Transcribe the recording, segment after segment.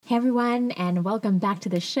Hey everyone, and welcome back to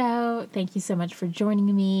the show. Thank you so much for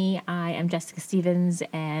joining me. I am Jessica Stevens,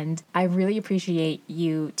 and I really appreciate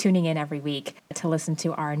you tuning in every week to listen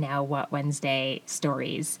to our Now What Wednesday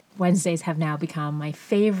stories. Wednesdays have now become my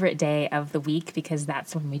favorite day of the week because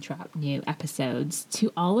that's when we drop new episodes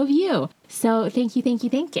to all of you. So thank you, thank you,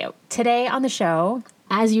 thank you. Today on the show,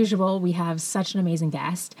 as usual, we have such an amazing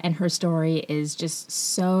guest, and her story is just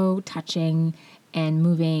so touching and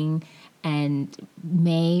moving and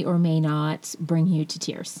may or may not bring you to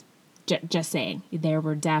tears. Just saying, there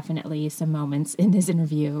were definitely some moments in this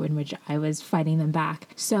interview in which I was fighting them back.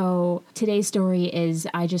 So today's story is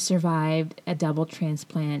I just survived a double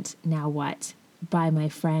transplant, now what? By my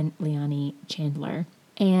friend Leonie Chandler.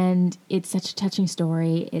 And it's such a touching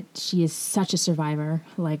story. She is such a survivor,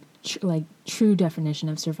 like true definition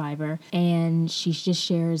of survivor. And she just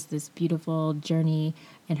shares this beautiful journey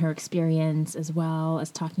and her experience, as well as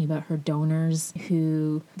talking about her donors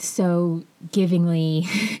who so givingly,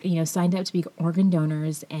 signed up to be organ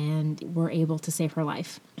donors and were able to save her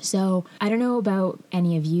life. So I don't know about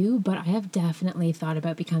any of you, but I have definitely thought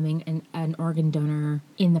about becoming an organ donor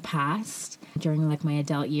in the past. During my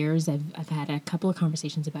adult years, I've had a couple of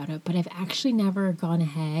conversations about it, but I've actually never gone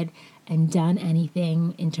ahead and done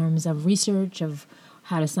anything in terms of research of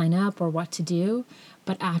how to sign up or what to do.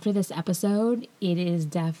 But after this episode, it is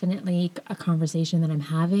definitely a conversation that I'm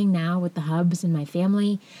having now with the Hubs and my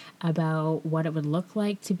family about what it would look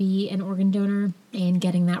like to be an organ donor and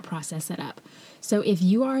getting that process set up. So if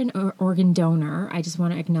you are an organ donor, I just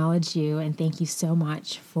want to acknowledge you and thank you so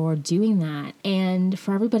much for doing that. And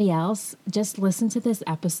for everybody else, just listen to this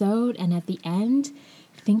episode and at the end,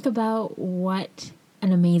 think about what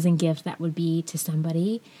an amazing gift that would be to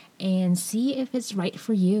somebody and see if it's right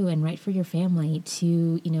for you and right for your family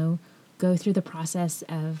to, go through the process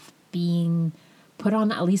of being put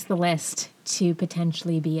on at least the list to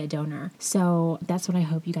potentially be a donor. So that's what I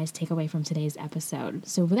hope you guys take away from today's episode.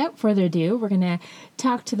 So without further ado, we're going to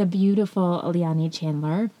talk to the beautiful Leonie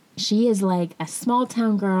Chandler. She is like a small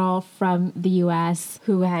town girl from the US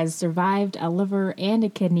who has survived a liver and a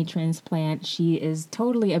kidney transplant. She is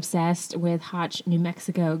totally obsessed with Hotch, New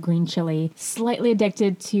Mexico green chili, slightly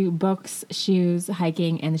addicted to books, shoes,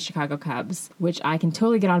 hiking, and the Chicago Cubs, which I can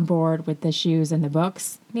totally get on board with the shoes and the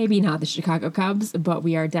books. Maybe not the Chicago Cubs, but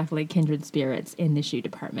we are definitely kindred spirits in the shoe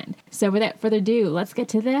department. So without further ado, let's get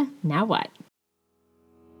to the Now What?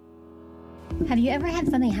 Have you ever had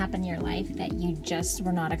something happen in your life that you just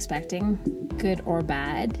were not expecting, good or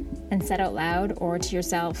bad, and said out loud or to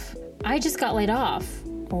yourself, I just got laid off,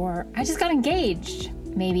 or I just got engaged,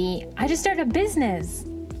 maybe I just started a business,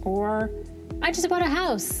 or I just bought a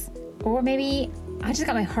house, or maybe I just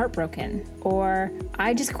got my heart broken, or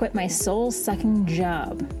I just quit my soul-sucking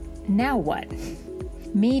job. Now what?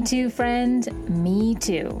 Me too, friend, me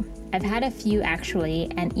too. I've had a few actually,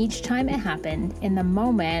 and each time it happened, in the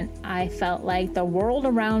moment, I felt like the world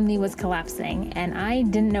around me was collapsing and I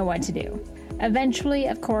didn't know what to do. Eventually,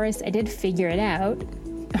 of course, I did figure it out,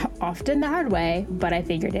 often the hard way, but I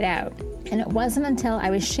figured it out. And it wasn't until I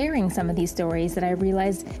was sharing some of these stories that I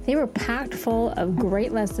realized they were packed full of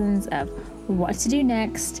great lessons of what to do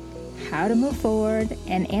next, how to move forward,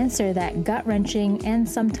 and answer that gut-wrenching and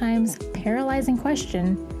sometimes paralyzing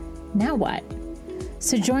question, now what?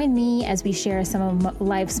 So join me as we share some of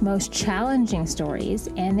life's most challenging stories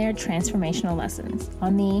and their transformational lessons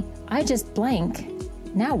on the I Just Blank,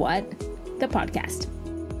 Now What? The podcast.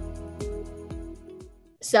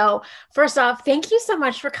 So first off, thank you so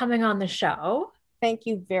much for coming on the show. Thank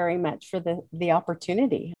you very much for the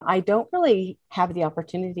opportunity. I don't really have the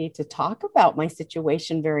opportunity to talk about my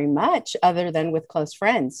situation very much other than with close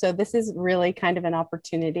friends. So this is really kind of an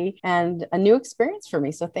opportunity and a new experience for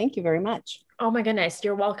me. So thank you very much. Oh my goodness,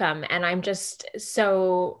 you're welcome. And I'm just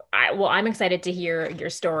I'm excited to hear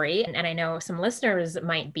your story. And I know some listeners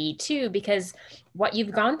might be too, because what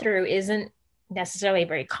you've gone through isn't necessarily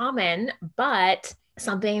very common, but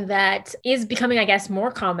something that is becoming, I guess,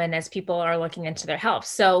 more common as people are looking into their health.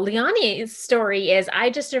 So Leonie's story is, I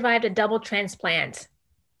just survived a double transplant.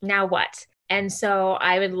 Now what? And so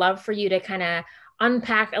I would love for you to kind of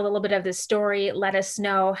unpack a little bit of this story. Let us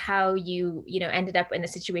know how you ended up in a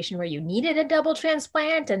situation where you needed a double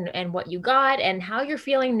transplant and what you got and how you're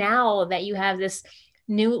feeling now that you have this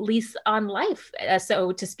new lease on life,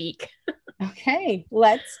 so to speak. Okay,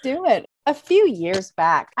 let's do it. A few years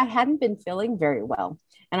back, I hadn't been feeling very well,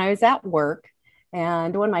 and I was at work,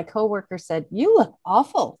 and when my coworker said, "You look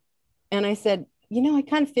awful," and I said, I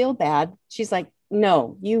kind of feel bad. She's like,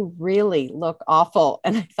 "No, you really look awful."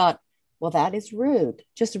 And I thought, well, that is rude,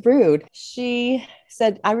 just rude. She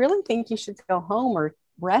said, "I really think you should go home or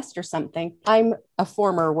rest or something. I'm a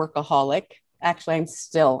former workaholic. Actually, I'm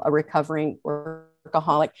still a recovering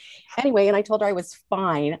workaholic. Anyway, and I told her I was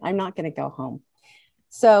fine. I'm not going to go home.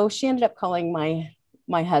 So she ended up calling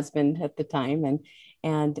my husband at the time,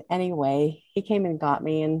 and anyway, he came and got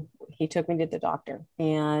me, and he took me to the doctor.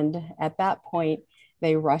 And at that point,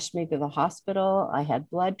 they rushed me to the hospital. I had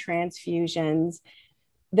blood transfusions.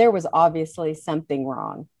 There was obviously something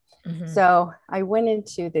wrong. Mm-hmm. So I went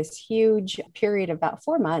into this huge period of about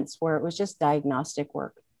 4 months where it was just diagnostic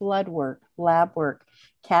work, blood work, lab work,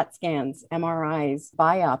 CAT scans, MRIs,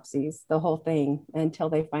 biopsies, the whole thing, until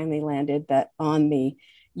they finally landed that on the,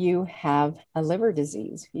 you have a liver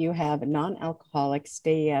disease. You have a non-alcoholic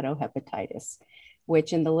steatohepatitis,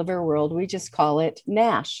 which in the liver world, we just call it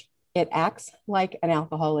NASH. It acts like an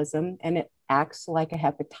alcoholism and it acts like a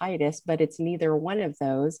hepatitis, but it's neither one of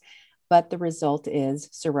those. But the result is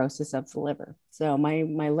cirrhosis of the liver. So my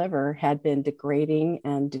liver had been degrading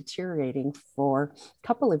and deteriorating for a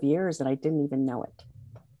couple of years, and I didn't even know it.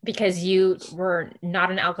 Because you were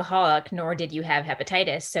not an alcoholic, nor did you have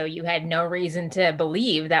hepatitis. So you had no reason to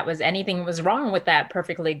believe that was anything was wrong with that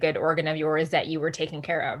perfectly good organ of yours that you were taking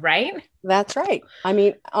care of, right? That's right. I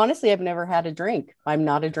mean, honestly, I've never had a drink. I'm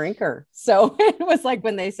not a drinker. So it was like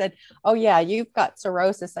when they said, oh yeah, you've got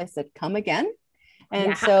cirrhosis. I said, come again.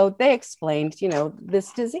 And so they explained,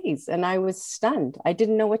 this disease, and I was stunned. I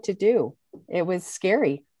didn't know what to do. It was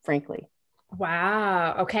scary, frankly.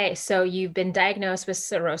 Wow. Okay. So you've been diagnosed with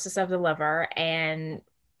cirrhosis of the liver, and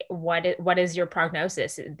what is your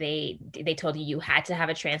prognosis? They told you had to have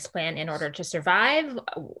a transplant in order to survive.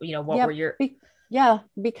 Were your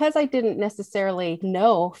because I didn't necessarily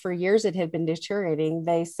know, for years it had been deteriorating.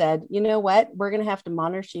 They said, you know what, we're going to have to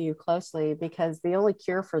monitor you closely because the only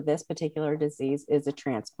cure for this particular disease is a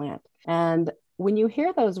transplant. And when you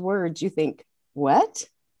hear those words, you think, what?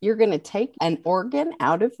 You're going to take an organ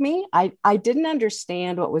out of me? I didn't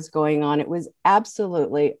understand what was going on. It was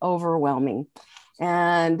absolutely overwhelming.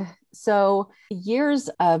 And so years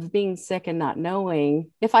of being sick and not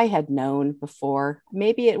knowing, if I had known before,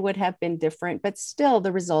 maybe it would have been different, but still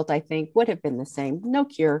the result, I think, would have been the same. No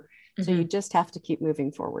cure. Mm-hmm. So you just have to keep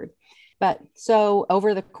moving forward. But so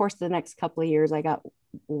over the course of the next couple of years, I got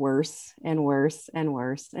worse and worse and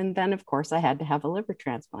worse. And then, of course, I had to have a liver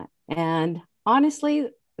transplant. And honestly,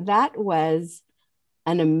 that was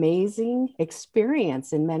an amazing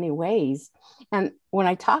experience in many ways. And when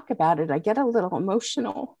I talk about it, I get a little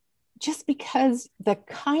emotional just because the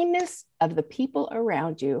kindness of the people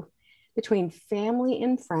around you, between family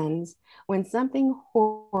and friends, when something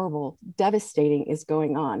horrible, devastating is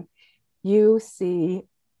going on, you see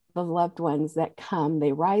the loved ones that come,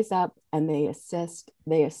 they rise up and they assist,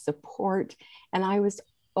 they support. And I was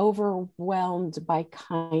overwhelmed by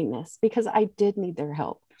kindness because I did need their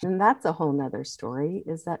help. And that's a whole nother story,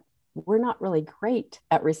 is that we're not really great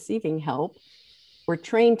at receiving help. We're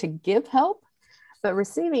trained to give help, but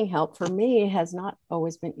receiving help for me has not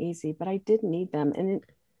always been easy, but I did need them. And,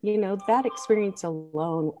 that experience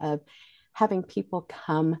alone of having people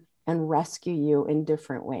come and rescue you in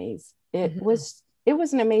different ways, it was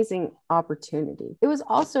an amazing opportunity. It was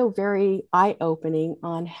also very eye-opening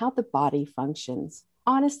on how the body functions.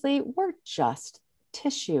 Honestly, we're just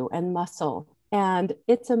tissue and muscle. And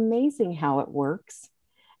it's amazing how it works.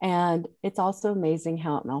 And it's also amazing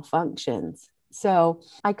how it malfunctions. So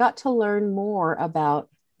I got to learn more about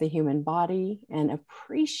the human body and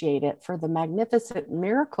appreciate it for the magnificent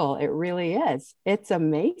miracle it really is. It's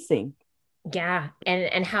amazing. Yeah.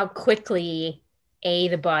 And how quickly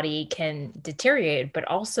the body can deteriorate, but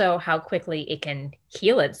also how quickly it can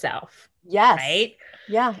heal itself. Yes. Right.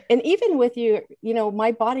 Yeah. And even with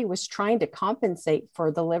my body was trying to compensate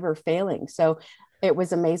for the liver failing. So it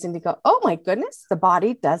was amazing to go, oh my goodness, the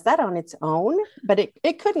body does that on its own, but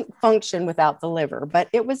it couldn't function without the liver. But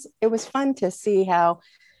it was fun to see how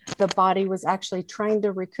the body was actually trying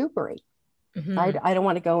to recuperate. Mm-hmm. I don't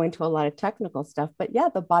want to go into a lot of technical stuff, but yeah,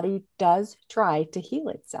 the body does try to heal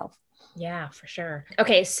itself. Yeah, for sure.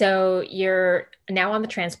 Okay. So you're now on the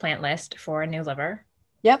transplant list for a new liver.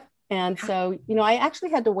 Yep. And so, I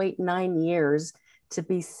actually had to wait 9 years to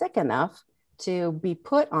be sick enough to be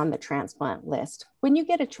put on the transplant list. When you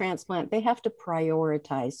get a transplant, they have to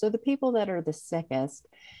prioritize. So the people that are the sickest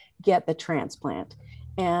get the transplant.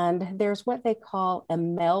 And there's what they call a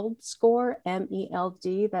MELD score,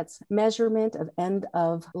 MELD, that's measurement of end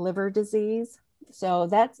of liver disease. So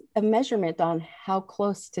that's a measurement on how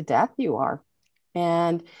close to death you are.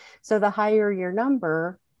 And so the higher your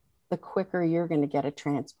number, the quicker you're going to get a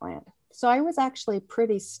transplant. So I was actually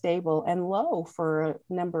pretty stable and low for a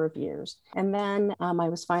number of years. And then I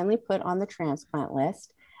was finally put on the transplant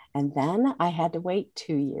list. And then I had to wait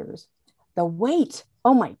 2 years. The wait,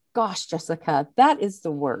 oh my gosh, Jessica, that is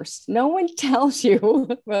the worst. No one tells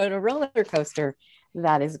you what a roller coaster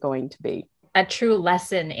that is going to be. A true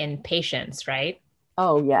lesson in patience, right?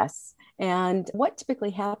 Oh, yes. And what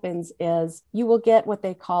typically happens is you will get what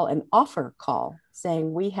they call an offer call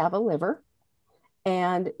saying, we have a liver,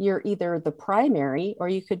 and you're either the primary or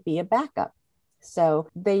you could be a backup. So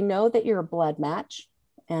they know that you're a blood match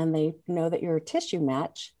and they know that you're a tissue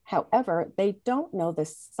match. However, they don't know the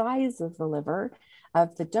size of the liver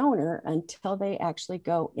of the donor until they actually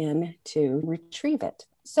go in to retrieve it.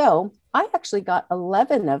 So I actually got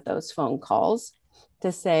 11 of those phone calls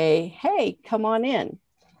to say, hey, come on in.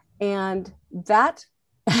 And that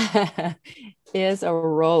is a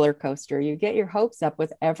roller coaster. You get your hopes up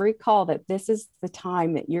with every call that this is the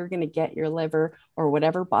time that you're going to get your liver or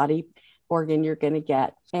whatever body organ you're going to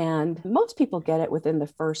get. And most people get it within the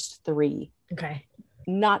first 3. Okay.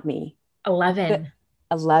 Not me. 11.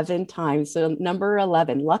 11 times. So number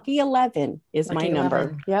 11, lucky 11 is lucky my number.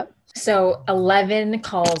 11. Yep. So 11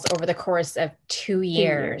 calls over the course of 2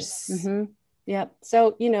 years. Mm-hmm. Yep.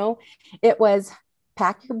 So, it was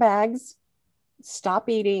pack your bags, stop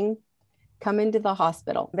eating, come into the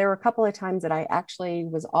hospital. There were a couple of times that I actually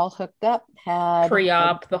was all hooked up, had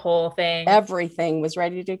pre-op, the whole thing. Everything was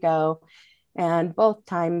ready to go. And both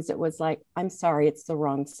times it was like, I'm sorry, it's the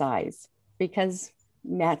wrong size, because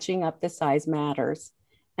matching up the size matters.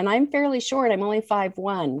 And I'm fairly short. I'm only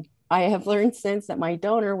 5'1". I have learned since that my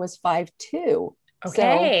donor was 5'2".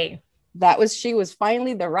 Okay. So she was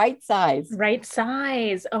finally the right size. Right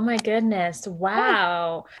size. Oh my goodness.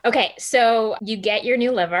 Wow. Okay. So you get your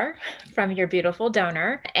new liver from your beautiful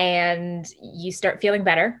donor and you start feeling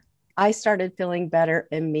better. I started feeling better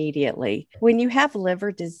immediately. When you have liver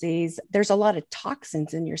disease, there's a lot of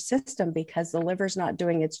toxins in your system because the liver's not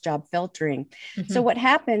doing its job filtering. Mm-hmm. So what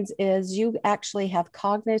happens is you actually have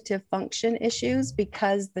cognitive function issues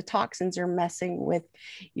because the toxins are messing with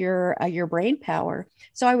your brain power.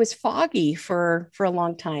 So I was foggy for a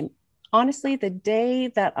long time. Honestly, the day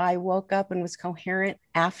that I woke up and was coherent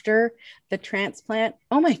after the transplant,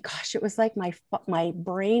 oh my gosh, it was like my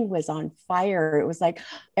brain was on fire. It was like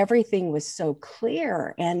everything was so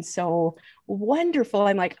clear and so wonderful.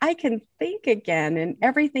 I'm like, I can think again and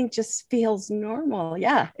everything just feels normal.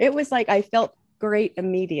 Yeah, it was like I felt great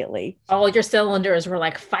immediately. All your cylinders were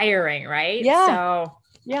like firing, right? Yeah.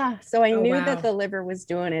 So I knew that the liver was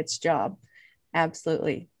doing its job.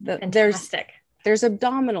 Absolutely. Fantastic. There's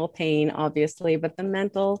abdominal pain, obviously, but the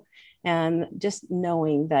mental and just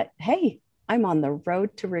knowing that, hey, I'm on the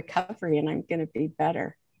road to recovery and I'm going to be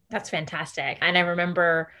better. That's fantastic. And I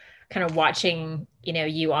remember kind of watching,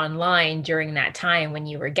 you online during that time when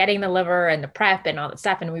you were getting the liver and the prep and all that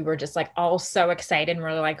stuff. And we were just like all so excited and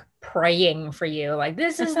we're like praying for you. Like,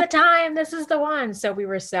 this is the time, this is the one. So we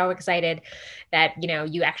were so excited that,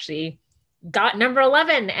 you actually got number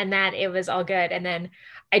 11 and that it was all good. And then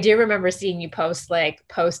I do remember seeing you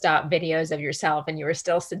post-op videos of yourself and you were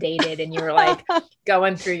still sedated and you were like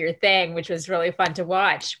going through your thing, which was really fun to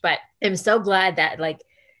watch. But I'm so glad that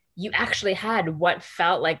you actually had what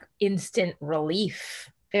felt like instant relief.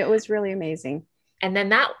 It was really amazing. And then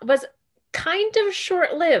that was kind of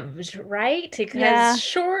short-lived, right? Because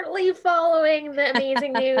shortly following the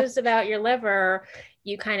amazing news about your liver,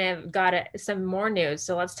 you kind of got some more news.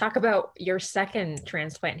 So let's talk about your second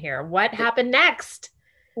transplant here. What happened next?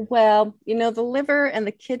 Well, the liver and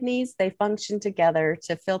the kidneys, they function together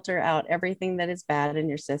to filter out everything that is bad in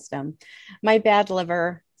your system. My bad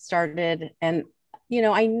liver started, and,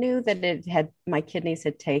 I knew that my kidneys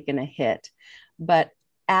had taken a hit, but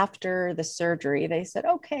after the surgery, they said,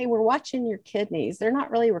 okay, we're watching your kidneys. They're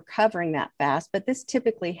not really recovering that fast, but this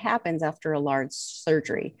typically happens after a large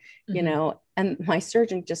surgery, and my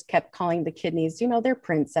surgeon just kept calling the kidneys, they're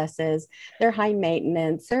princesses, they're high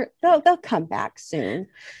maintenance, they'll come back soon.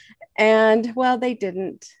 And well, they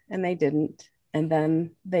didn't, and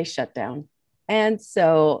then they shut down. And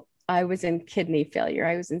so I was in kidney failure.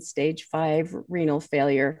 I was in stage 5 renal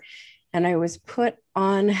failure, and I was put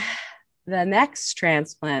on the next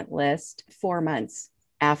transplant list 4 months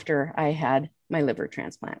after I had my liver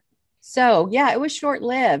transplant. So yeah, it was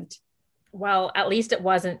short-lived. Well, at least it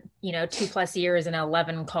wasn't, 2+ years and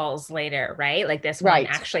 11 calls later, right? Like this one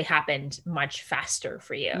actually happened much faster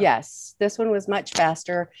for you. Yes, this one was much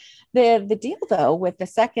faster. The deal though, with the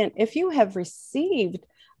second, if you have received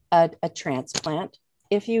a transplant,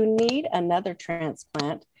 if you need another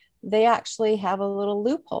transplant, they actually have a little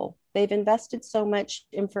loophole. They've invested so much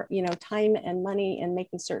in, time and money in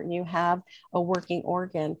making certain you have a working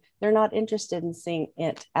organ. They're not interested in seeing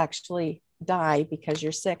it actually die because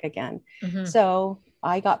you're sick again. Mm-hmm. So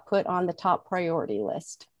I got put on the top priority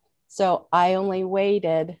list. So I only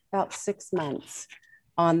waited about 6 months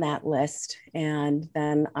on that list. And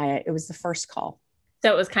then it was the first call.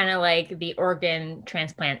 So it was kind of like the organ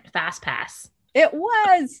transplant fast pass. It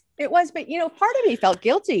was, but part of me felt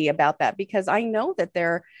guilty about that because I know that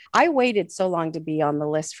I waited so long to be on the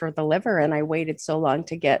list for the liver, and I waited so long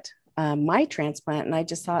to get my transplant. And I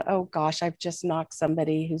just thought, oh gosh, I've just knocked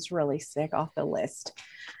somebody who's really sick off the list.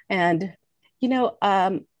 And,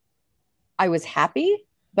 I was happy,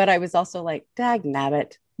 but I was also like, dag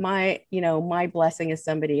nabbit, my blessing is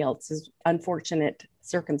somebody else's unfortunate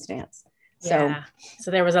circumstance. Yeah. So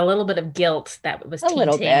there was a little bit of guilt that was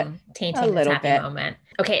tainting this happy moment.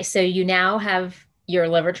 Okay. So you now have your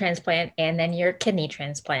liver transplant and then your kidney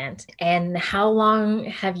transplant. And how long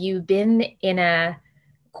have you been in a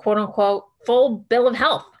quote unquote full bill of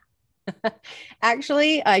health?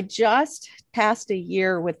 Actually, I just passed a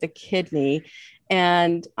year with the kidney,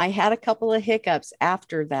 and I had a couple of hiccups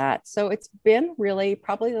after that. So it's been really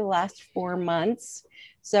probably the last 4 months.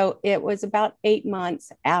 So it was about 8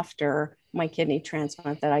 months after my kidney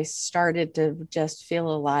transplant that I started to just feel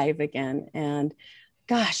alive again. And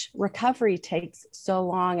gosh, recovery takes so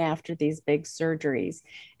long after these big surgeries.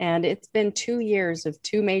 And it's been 2 years of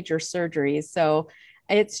 2 major surgeries. So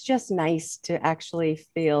it's just nice to actually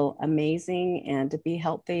feel amazing and to be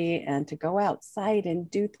healthy and to go outside and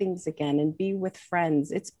do things again and be with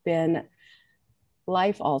friends. It's been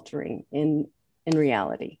life altering in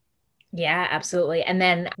reality. Yeah, absolutely. And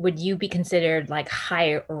then would you be considered like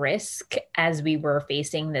high risk as we were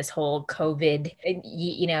facing this whole COVID,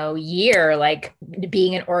 year, like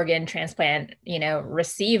being an organ transplant,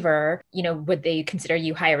 receiver, would they consider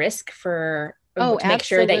you high risk to make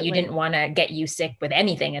sure that you didn't want to get you sick with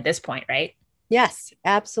anything at this point, right? Yes,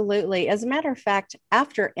 absolutely. As a matter of fact,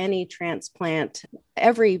 after any transplant,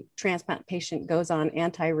 every transplant patient goes on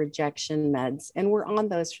anti-rejection meds, and we're on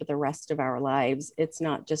those for the rest of our lives. It's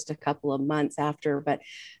not just a couple of months after, but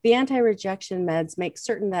the anti-rejection meds make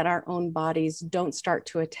certain that our own bodies don't start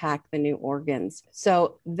to attack the new organs.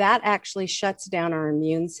 So that actually shuts down our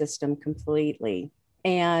immune system completely.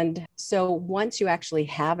 And so once you actually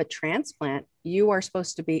have a transplant, you are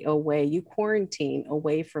supposed to be away. You quarantine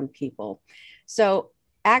away from people. So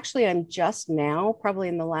actually, I'm just now, probably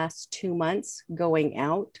in the last 2 months, going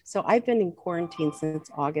out. So I've been in quarantine since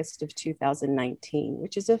August of 2019,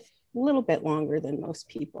 which is a little bit longer than most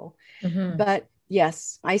people. Mm-hmm. But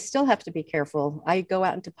yes, I still have to be careful. I go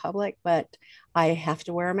out into public, but I have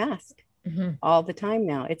to wear a mask all the time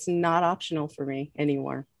now. It's not optional for me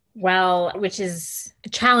anymore. Well, which is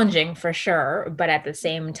challenging for sure. But at the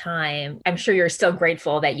same time, I'm sure you're still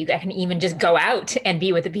grateful that you can even just go out and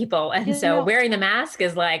be with the people. And so wearing the mask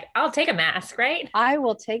is like, I'll take a mask, right? I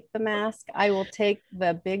will take the mask. I will take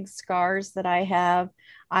the big scars that I have.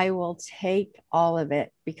 I will take all of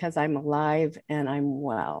it because I'm alive and I'm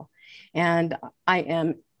well. And I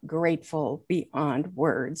am grateful beyond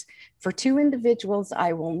words for 2 individuals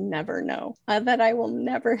I will never know, that I will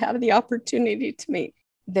never have the opportunity to meet.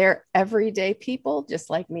 They're everyday people, just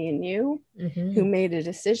like me and you, who made a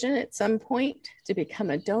decision at some point to become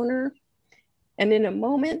a donor. And in a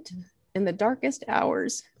moment, in the darkest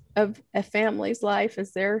hours of a family's life,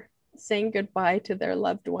 as they're saying goodbye to their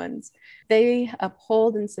loved ones, they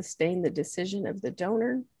uphold and sustain the decision of the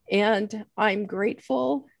donor. And I'm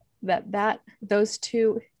grateful that those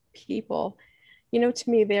 2 people, to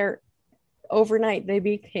me, overnight, they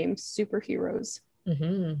became superheroes.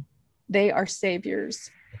 They are saviors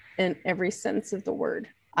in every sense of the word.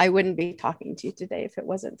 I wouldn't be talking to you today if it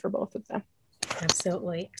wasn't for both of them.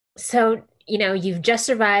 Absolutely. So, you've just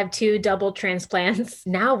survived 2 double transplants.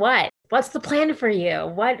 Now what? What's the plan for you?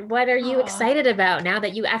 What are you excited about now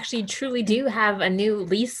that you actually truly do have a new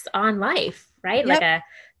lease on life, right? Yep. Like a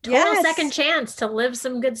total second chance to live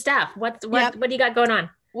some good stuff. What do you got going on?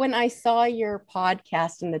 When I saw your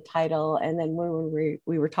podcast in the title, and then when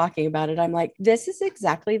we were talking about it, I'm like, this is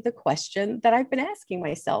exactly the question that I've been asking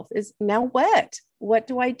myself is, now what? What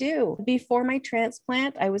do I do? Before my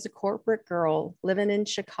transplant, I was a corporate girl living in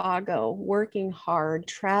Chicago, working hard,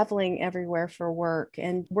 traveling everywhere for work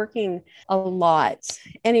and working a lot.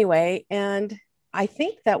 Anyway, and I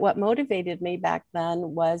think that what motivated me back then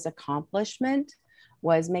was accomplishment,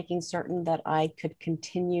 was making certain that I could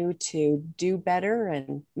continue to do better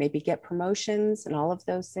and maybe get promotions and all of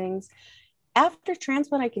those things. After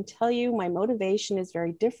transplant, I can tell you my motivation is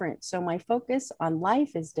very different. So my focus on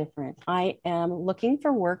life is different. I am looking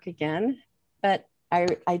for work again, but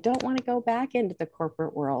I don't want to go back into the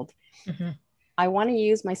corporate world. I want to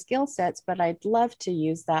use my skill sets, but I'd love to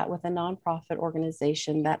use that with a nonprofit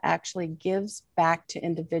organization that actually gives back to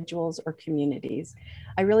individuals or communities.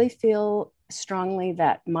 I really feel strongly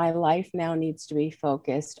that my life now needs to be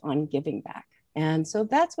focused on giving back. And so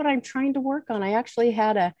that's what I'm trying to work on. I actually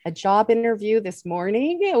had a job interview this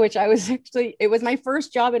morning, which it was my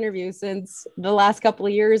first job interview since the last couple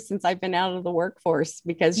of years since I've been out of the workforce,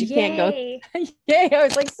 because you can't go. Yay. I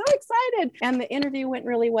was like so excited. And the interview went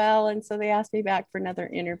really well. And so they asked me back for another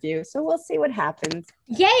interview. So we'll see what happens.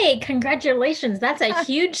 Yay, congratulations. That's a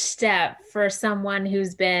huge step for someone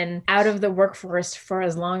who's been out of the workforce for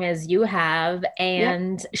as long as you have,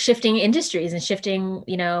 and shifting industries and shifting,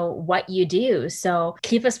 what you do. So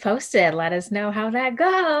keep us posted. Let us know how that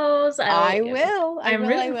goes. I will. I'm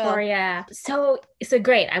rooting for you. So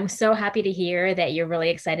great. I'm so happy to hear that you're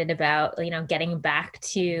really excited about, getting back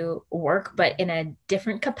to work, but in a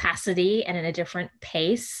different capacity and in a different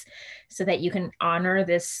pace, so that you can honor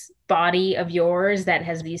this body of yours that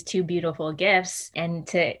has these two beautiful gifts, and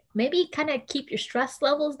to maybe kind of keep your stress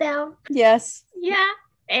levels down. Yes. Yeah.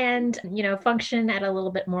 And, function at a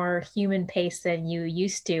little bit more human pace than you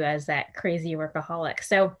used to as that crazy workaholic.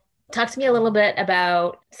 So talk to me a little bit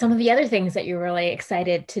about some of the other things that you're really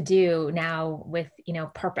excited to do now with,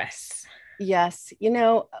 purpose. Yes.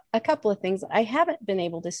 A couple of things. I haven't been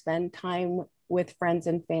able to spend time with friends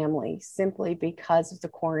and family simply because of the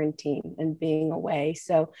quarantine and being away.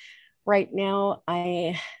 So right now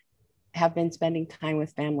I have been spending time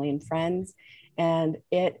with family and friends, and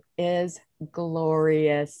it is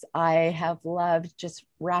glorious. I have loved just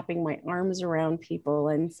wrapping my arms around people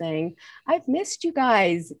and saying, I've missed you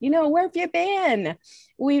guys. Where have you been?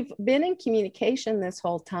 We've been in communication this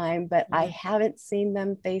whole time, but I haven't seen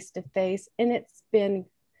them face to face, and it's been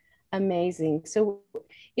amazing. So,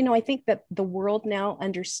 I think that the world now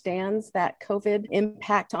understands that COVID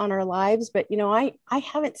impact on our lives, but, I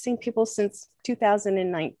haven't seen people since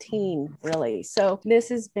 2019, really. So this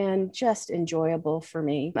has been just enjoyable for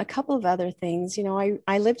me. A couple of other things,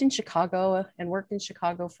 I lived in Chicago and worked in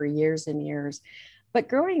Chicago for years and years, but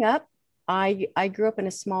growing up, I grew up in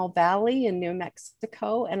a small valley in New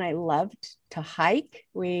Mexico, and I loved to hike.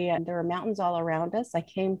 There were mountains all around us. I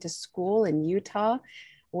came to school in Utah,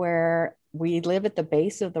 where we live at the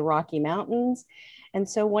base of the Rocky Mountains. And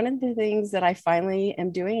so one of the things that I finally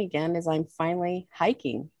am doing again is I'm finally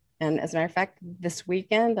hiking. And as a matter of fact, this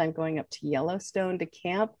weekend, I'm going up to Yellowstone to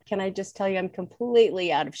camp. Can I just tell you, I'm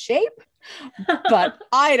completely out of shape, but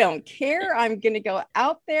I don't care. I'm going to go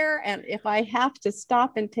out there. And if I have to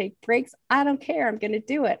stop and take breaks, I don't care. I'm going to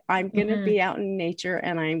do it. I'm going to be out in nature,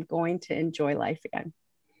 and I'm going to enjoy life again.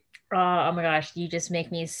 Oh my gosh, you just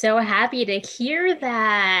make me so happy to hear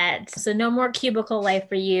that. So no more cubicle life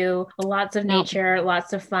for you. Lots of nature,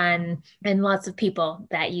 lots of fun, and lots of people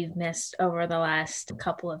that you've missed over the last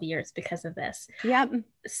couple of years because of this. Yep.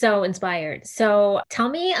 So inspired. So tell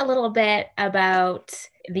me a little bit about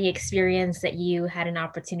the experience that you had an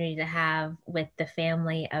opportunity to have with the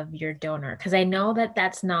family of your donor, because I know that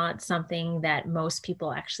that's not something that most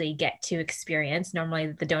people actually get to experience.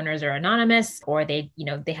 Normally the donors are anonymous, or they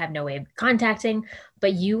have no way of contacting,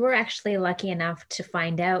 but you were actually lucky enough to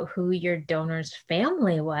find out who your donor's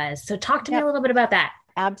family was. So talk to me a little bit about that.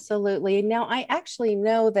 Absolutely. Now, I actually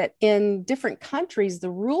know that in different countries, the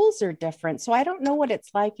rules are different. So I don't know what it's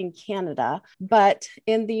like in Canada, but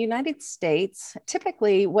in the United States,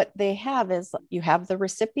 typically what they have is you have the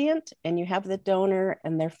recipient and you have the donor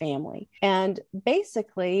and their family. And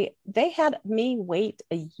basically, they had me wait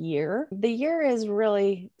a year. The year is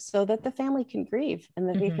really so that the family can grieve and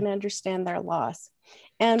that they can understand their loss.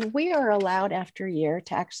 And we are allowed after a year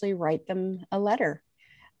to actually write them a letter.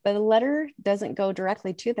 But a letter doesn't go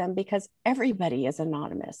directly to them because everybody is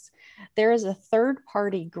anonymous. There is a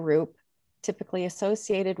third-party group typically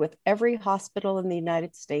associated with every hospital in the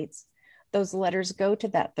United States. Those letters go to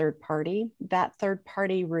that third party. That third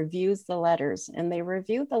party reviews the letters, and they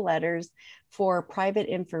review the letters for private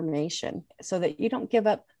information so that you don't give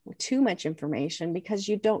up too much information, because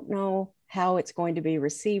you don't know how it's going to be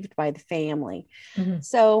received by the family.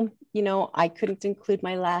 So, I couldn't include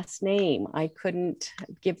my last name. I couldn't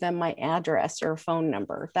give them my address or phone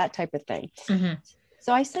number, that type of thing.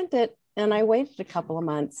 So I sent it, and I waited a couple of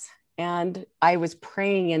months, and I was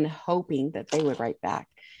praying and hoping that they would write back.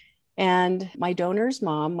 And my donor's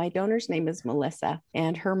name is Melissa,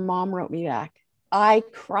 and her mom wrote me back. I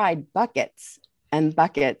cried buckets and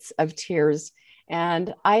buckets of tears.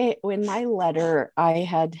 And in my letter, I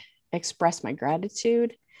had expressed my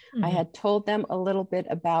gratitude. I had told them a little bit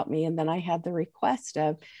about me. And then I had the request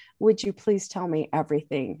of, would you please tell me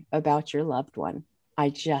everything about your loved one? I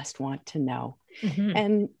just want to know.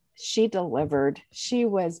 And she delivered. She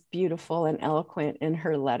was beautiful and eloquent in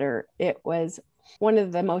her letter. It was one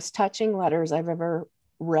of the most touching letters I've ever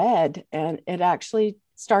read. And it actually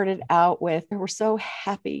started out with, we're so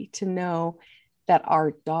happy to know that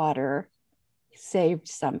our daughter saved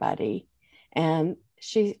somebody. And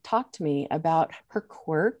she talked to me about her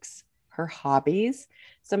quirks, her hobbies,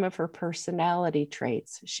 some of her personality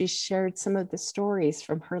traits. She shared some of the stories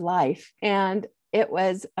from her life, and it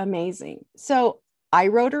was amazing. So I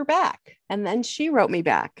wrote her back, and then she wrote me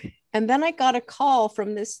back. And then I got a call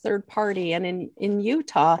from this third party. And in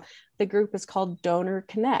Utah, the group is called Donor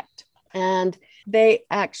Connect. And they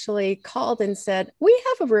actually called and said, we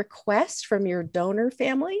have a request from your donor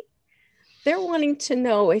family. They're wanting to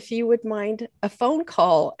know if you would mind a phone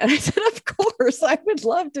call. And I said, of course, I would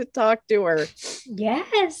love to talk to her.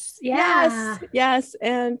 Yes. Yeah. Yes.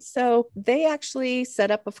 And so they actually set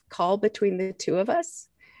up a call between the two of us,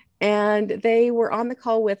 and they were on the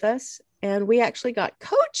call with us. And we actually got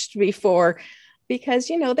coached before, because,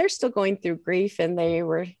 they're still going through grief, and they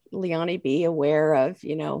were, Leonie, be aware of,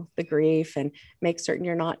 the grief, and make certain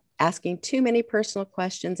you're not asking too many personal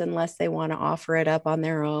questions unless they want to offer it up on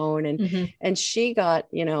their own. And she got,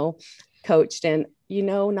 coached, and,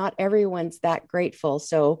 not everyone's that grateful.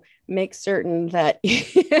 So make certain that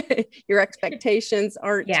your expectations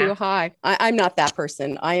aren't too high. I'm not that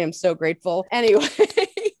person. I am so grateful. Anyway,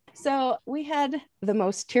 so we had the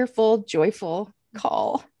most tearful, joyful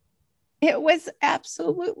call. It was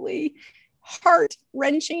absolutely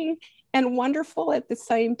heart-wrenching and wonderful at the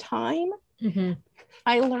same time. Mm-hmm.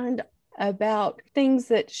 I learned about things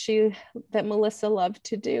that Melissa loved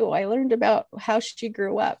to do. I learned about how she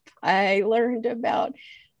grew up. I learned about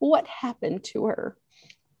what happened to her.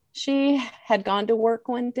 She had gone to work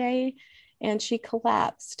one day and she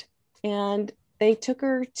collapsed, and they took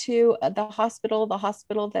her to the hospital. The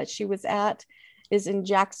hospital that she was at is in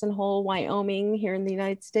Jackson Hole, Wyoming, here in the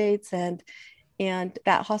United States. And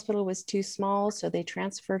that hospital was too small, so they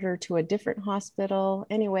transferred her to a different hospital.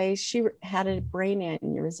 Anyway, she had a brain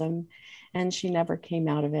aneurysm, and she never came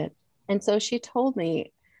out of it. And so she told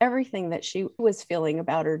me everything that she was feeling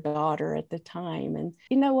about her daughter at the time. And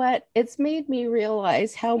you know what? It's made me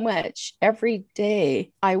realize how much every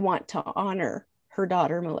day I want to honor her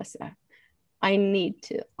daughter, Melissa. I need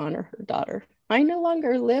to honor her daughter. I no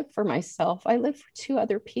longer live for myself. I live for two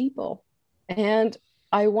other people. And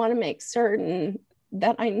I want to make certain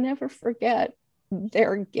that I never forget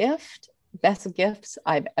their gift, best gifts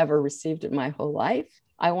I've ever received in my whole life.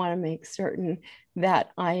 I want to make certain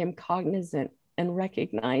that I am cognizant and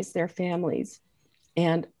recognize their families,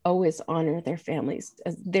 and always honor their families,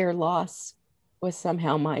 as their loss was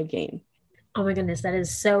somehow my gain. Oh my goodness, that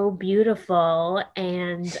is so beautiful.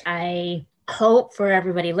 And I hope for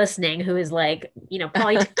everybody listening who is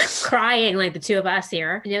probably crying like the two of us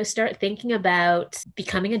here, start thinking about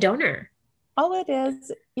becoming a donor. All it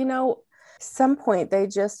is, some point they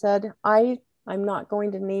just said, I'm not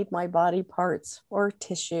going to need my body parts or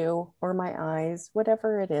tissue or my eyes,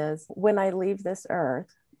 whatever it is, when I leave this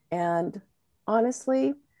earth. And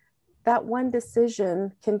honestly, that one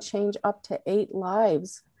decision can change up to 8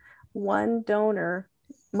 lives. One donor,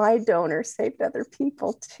 my donor, saved other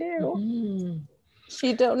people too. Mm-hmm.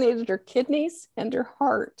 She donated her kidneys and her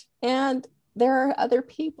heart, and there are other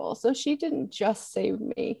people. So she didn't just save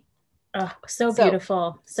me. Oh, so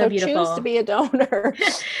beautiful. So beautiful. Choose to be a donor.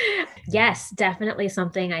 Yes, definitely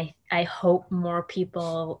something I hope more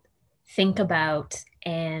people think about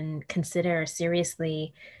and consider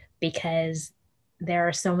seriously, because there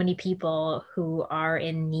are so many people who are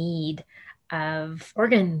in need of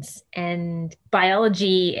organs and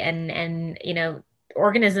biology and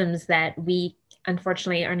organisms that we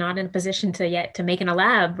unfortunately are not in a position to make in a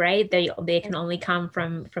lab, right? They can only come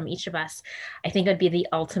from each of us. I think it would be the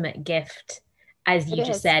ultimate gift. As you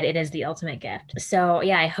just said, it is the ultimate gift. So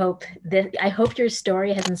yeah, I hope your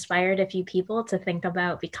story has inspired a few people to think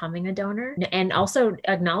about becoming a donor, and also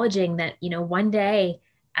acknowledging that, one day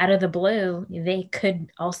out of the blue, they could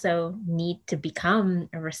also need to become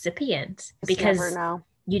a recipient, because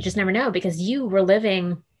you just never know, because you were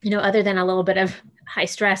living, other than a little bit of high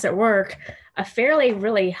stress at work, a fairly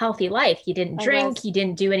really healthy life. You didn't drink, you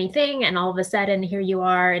didn't do anything. And all of a sudden here you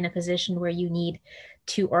are in a position where you need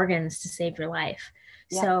 2 organs to save your life.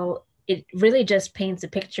 Yeah. So it really just paints a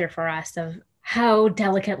picture for us of how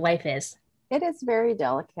delicate life is. It is very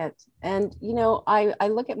delicate. And, I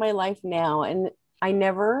look at my life now, and I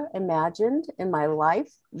never imagined in my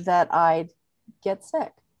life that I'd get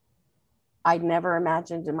sick. I never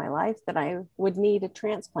imagined in my life that I would need a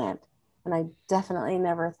transplant. And I definitely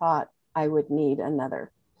never thought I would need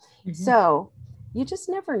another. Mm-hmm. So you just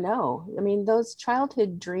never know. I mean, those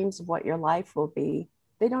childhood dreams of what your life will be,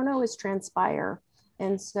 they don't always transpire.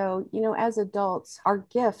 And so, as adults, our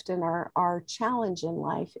gift and our challenge in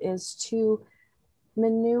life is to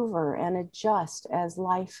maneuver and adjust as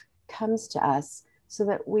life comes to us so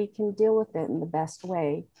that we can deal with it in the best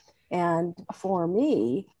way. And for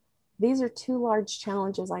me, these are two large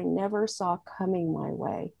challenges I never saw coming my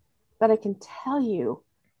way. But I can tell you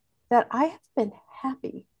that I have been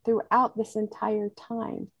happy throughout this entire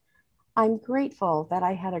time. I'm grateful that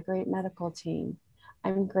I had a great medical team.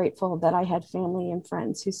 I'm grateful that I had family and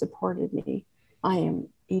friends who supported me. I am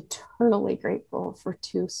eternally grateful for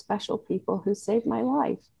two special people who saved my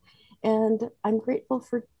life. And I'm grateful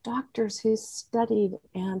for doctors who studied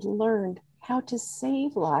and learned how to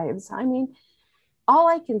save lives. I mean, all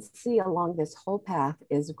I can see along this whole path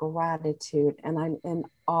is gratitude, and I'm in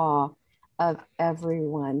awe of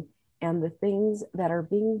everyone and the things that are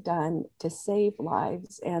being done to save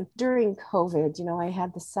lives. And during COVID, I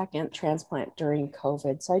had the second transplant during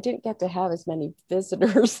COVID, so I didn't get to have as many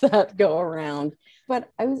visitors that go around. But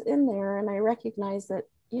I was in there and I recognized that,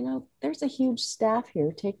 there's a huge staff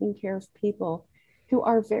here taking care of people who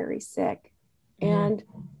are very sick. Mm-hmm. And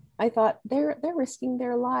I thought they're risking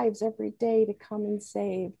their lives every day to come and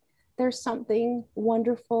save. There's something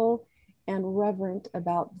wonderful and reverent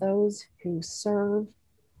about those who serve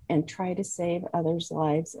and try to save others'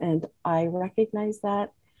 lives. And I recognize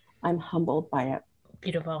that. I'm humbled by it.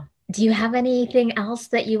 Beautiful. Do you have anything else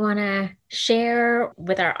that you want to share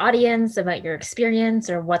with our audience about your experience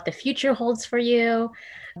or what the future holds for you?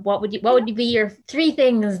 What would be your 3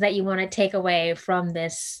 things that you want to take away from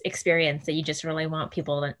this experience that you just really want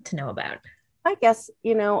people to know about? I guess,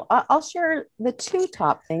 I'll share the 2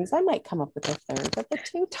 top things. I might come up with a third, but the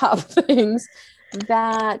 2 top things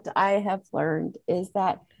that I have learned is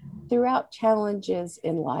that throughout challenges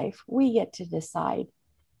in life, we get to decide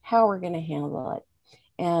how we're going to handle it.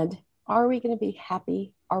 And are we going to be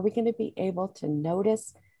happy? Are we going to be able to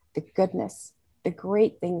notice the goodness, the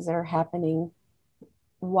great things that are happening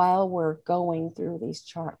while we're going through these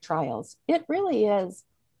trials? It really is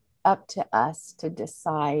up to us to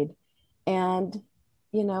decide. And,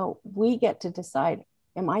 we get to decide,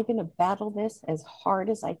 am I going to battle this as hard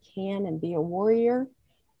as I can and be a warrior?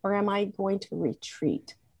 Or am I going to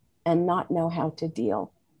retreat and not know how to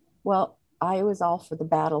deal? Well, I was all for the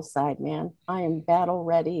battle side, man. I am battle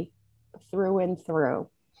ready through and through.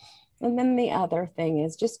 And then the other thing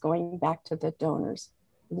is just going back to the donors.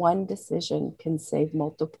 One decision can save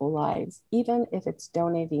multiple lives, even if it's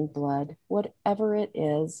donating blood, whatever it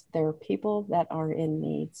is. There are people that are in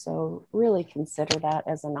need. So really consider that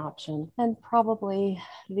as an option. And probably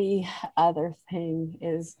the other thing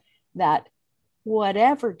is that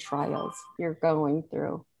whatever trials you're going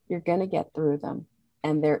through, you're going to get through them.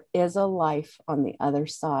 And there is a life on the other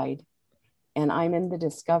side. And I'm in the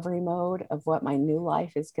discovery mode of what my new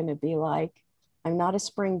life is going to be like. I'm not a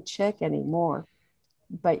spring chick anymore.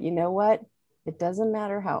 But you know what? It doesn't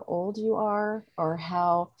matter how old you are or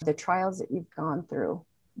how the trials that you've gone through.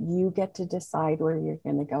 You get to decide where you're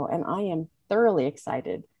going to go. And I am thoroughly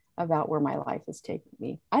excited about where my life is taking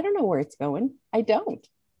me. I don't know where it's going. I don't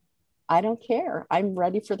care. I'm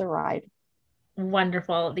ready for the ride.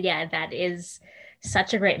 Wonderful. Yeah, that is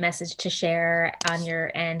such a great message to share on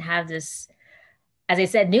and have this, as I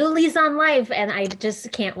said, new lease on life. And I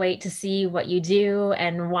just can't wait to see what you do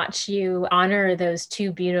and watch you honor those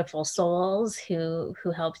 2 beautiful souls who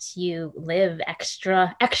helped you live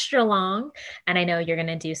extra long. And I know you're going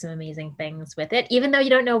to do some amazing things with it, even though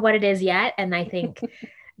you don't know what it is yet. And I think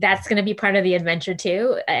that's going to be part of the adventure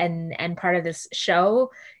too. And part of this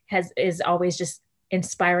show is always just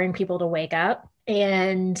inspiring people to wake up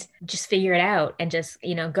and just figure it out and just,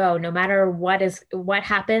 go no matter what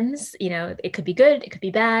happens, it could be good, it could be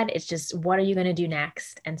bad. It's just, what are you going to do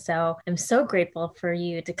next? And so I'm so grateful for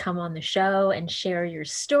you to come on the show and share your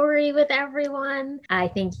story with everyone. I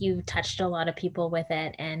think you touched a lot of people with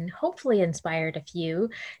it and hopefully inspired a few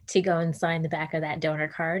to go and sign the back of that donor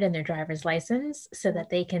card and their driver's license so that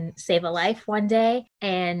they can save a life one day.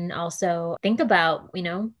 And also think about,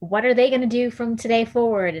 what are they going to do from today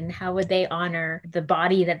forward and how would they honor the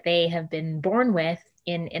body that they have been born with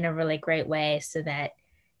in a really great way so that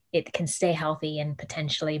it can stay healthy and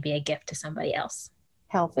potentially be a gift to somebody else.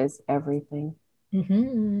 Health is everything.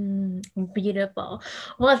 Mm-hmm. Beautiful.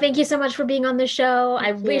 Well, thank you so much for being on the show.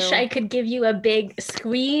 I wish I could give you a big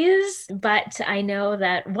squeeze, but I know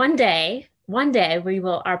that one day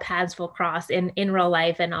our paths will cross in real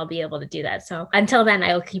life and I'll be able to do that. So until then,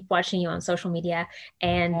 I'll keep watching you on social media.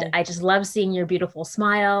 And I just love seeing your beautiful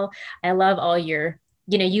smile. I love all your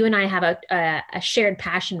you and I have a shared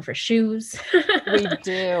passion for shoes. We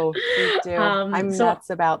do. I'm nuts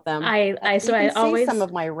about them. I always see some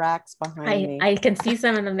of my racks behind me. I can see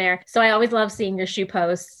some of them there. So I always love seeing your shoe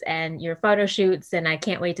posts and your photo shoots, and I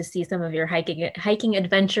can't wait to see some of your hiking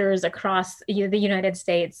adventures across the United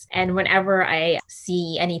States. And whenever I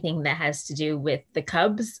see anything that has to do with the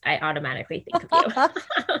Cubs, I automatically think of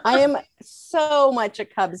you. I am so much a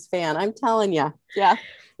Cubs fan. I'm telling you. Yeah.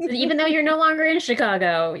 So even though you're no longer in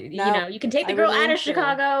Chicago, you can take the girl out of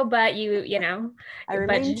Chicago, but I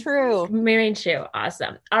remain true. Remain true.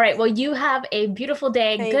 Awesome. All right. Well, you have a beautiful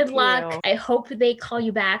day. Good luck. I hope they call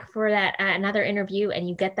you back for that another interview and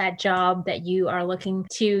you get that job that you are looking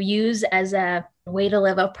to use as a way to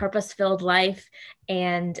live a purpose-filled life.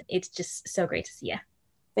 And it's just so great to see you.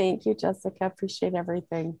 Thank you, Jessica. Appreciate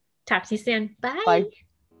everything. Talk to you soon. Bye. Bye.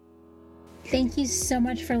 Thank you so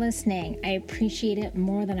much for listening. I appreciate it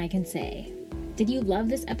more than I can say. Did you love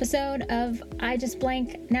this episode of I Just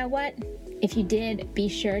Blank, Now What? If you did, be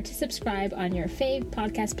sure to subscribe on your fave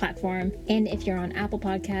podcast platform. And if you're on Apple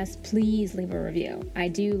Podcasts, please leave a review. I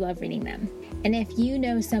do love reading them. And if you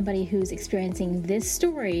know somebody who's experiencing this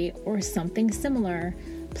story or something similar,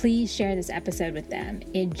 please share this episode with them.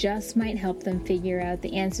 It just might help them figure out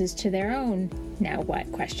the answers to their own now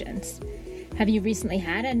what questions. Have you recently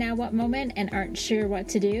had a now what moment and aren't sure what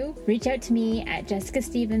to do? Reach out to me at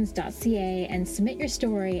jessicastevens.ca and submit your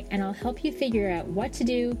story, and I'll help you figure out what to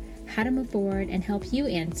do, how to move forward, and help you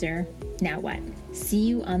answer now what. See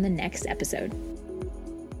you on the next episode.